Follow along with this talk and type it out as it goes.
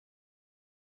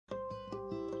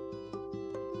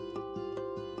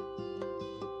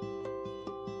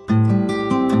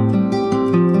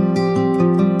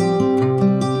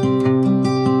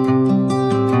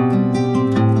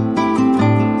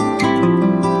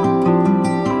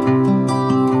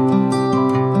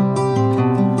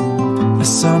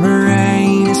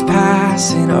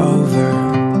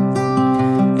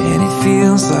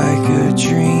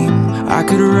I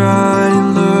could run and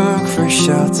look for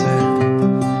shelter,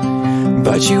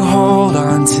 but you hold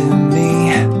on to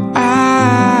me.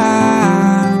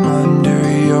 I'm under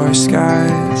your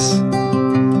skies.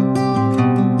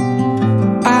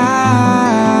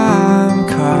 I'm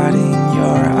caught in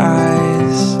your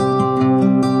eyes.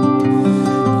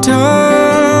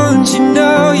 Don't you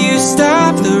know you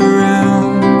stop the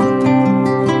room,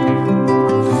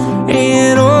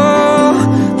 and all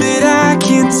that I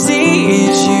can see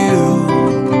is you.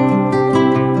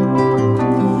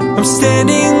 I'm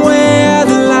standing where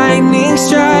the lightning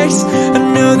strikes. I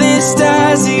know this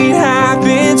doesn't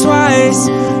happen twice.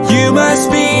 You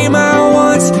must be my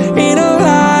once in a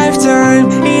lifetime,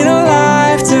 in a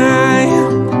lifetime.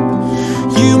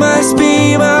 You must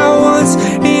be my once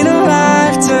in a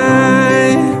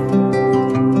lifetime.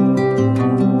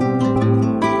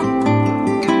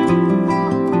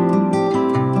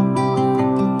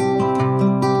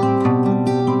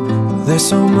 There's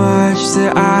so much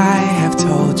that I have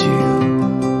told you,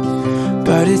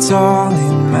 but it's all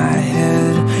in my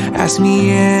head. Ask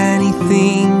me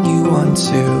anything you want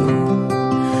to,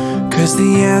 'cause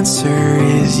the answer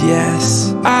is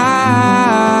yes.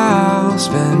 I'll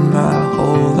spend my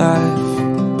whole life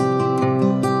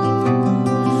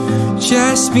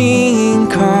just being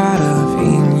caught up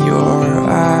in your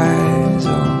eyes.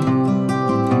 Oh,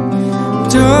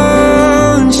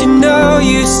 don't you know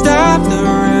you stop the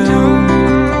room,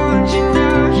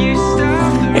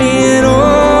 and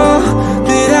all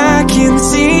that I can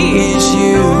see is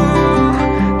you.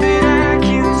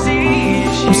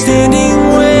 I'm standing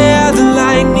where the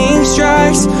lightning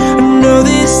strikes. I know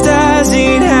this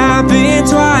doesn't happen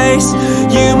twice.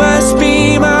 You must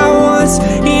be my once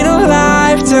in a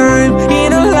lifetime,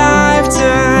 in a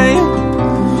lifetime.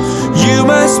 You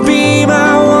must be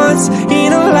my once in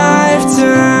a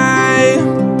lifetime.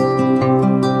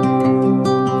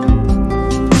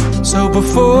 So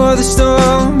before the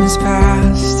storm is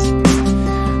past,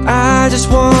 I just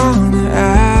wanna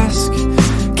ask,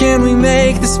 can we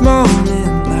make this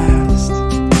moment last?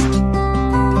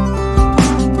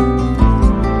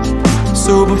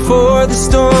 So before the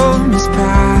storm is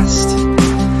past,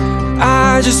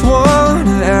 I just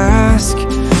wanna ask,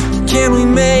 can we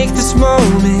make this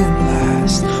moment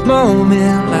last,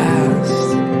 moment last?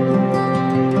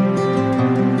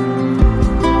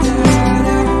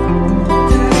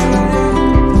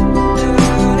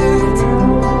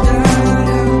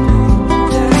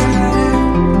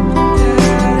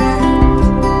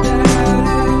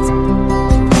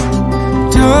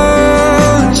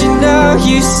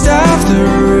 You stop the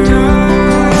room,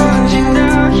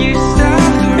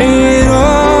 and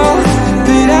all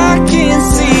that I can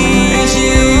see is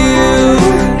you.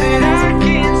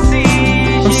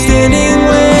 I'm standing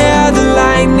where the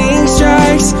lightning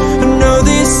strikes. I know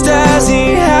this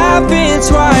doesn't happen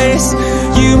twice.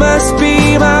 You must be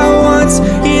my